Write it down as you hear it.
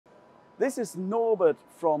This is Norbert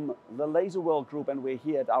from the Laserworld Group, and we're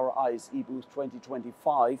here at our ISE booth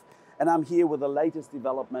 2025, and I'm here with the latest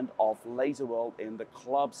development of Laserworld in the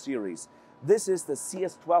Club series. This is the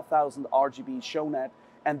CS-12.000RGB ShowNET,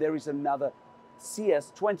 and there is another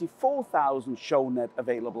CS-24.000 ShowNET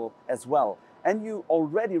available as well. And you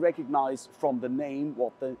already recognize from the name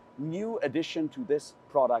what the new addition to this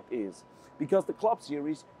product is. Because the Club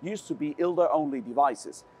series used to be ILDA-only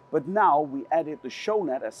devices, but now we added the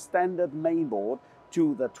ShowNET as standard mainboard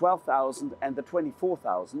to the 12,000 and the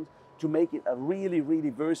 24,000 to make it a really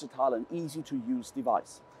versatile and easy to use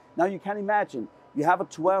device. Now you can imagine, you have a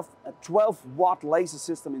 12 watt laser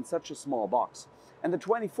system in such a small box, and the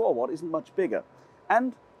 24 watt isn't much bigger.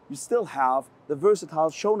 And you still have the versatile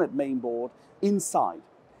ShowNET mainboard inside.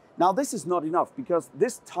 Now this is not enough, because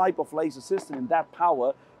this type of laser system in that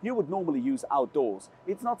power you would normally use outdoors.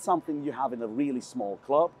 It's not something you have in a really small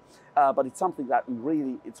club, but it's something that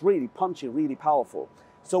it's really punchy, really powerful.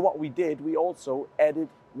 So what we did, we also added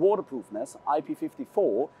waterproofness,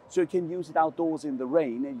 IP54, so you can use it outdoors in the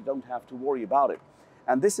rain and you don't have to worry about it.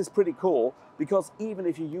 And this is pretty cool, because even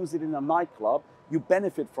if you use it in a nightclub, you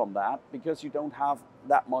benefit from that, because you don't have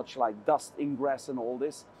that much like dust ingress and all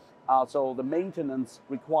this. So the maintenance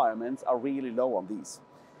requirements are really low on these.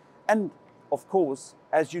 And of course,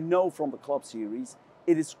 as you know from the Club series,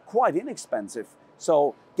 it is quite inexpensive.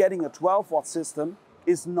 So getting a 12 watt system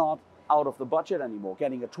is not out of the budget anymore.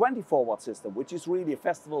 Getting a 24 watt system, which is really a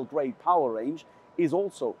festival grade power range, is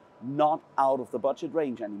also not out of the budget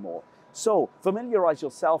range anymore. So familiarize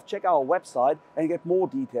yourself, check our website and get more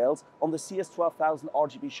details on the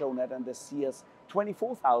CS-12.000RGB ShowNET and the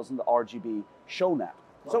CS-24.000RGB ShowNET.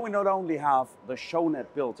 So we not only have the ShowNET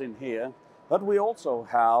built in here, but we also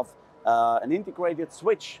have an integrated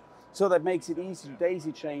switch, so that makes it easy to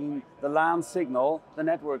daisy chain the LAN signal, the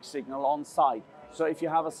network signal on site. So if you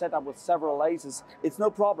have a setup with several lasers, it's no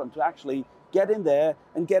problem to actually get in there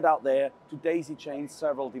and get out there to daisy chain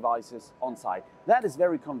several devices on site. That is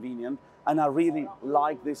very convenient, and I really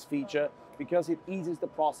like this feature because it eases the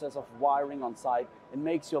process of wiring on site and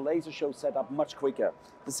makes your laser show setup much quicker.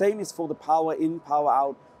 The same is for the power in, power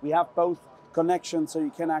out. We have both connections, so you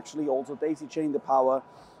can actually also daisy chain the power.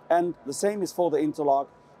 And the same is for the interlock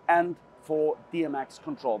and for DMX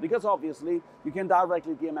control, because obviously you can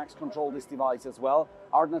directly DMX control this device as well,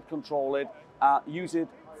 ArtNet control it, use it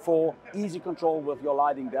for easy control with your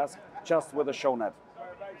lighting desk, just with a ShowNET.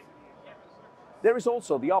 There is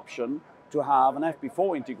also the option to have an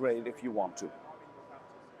FP4 integrated if you want to.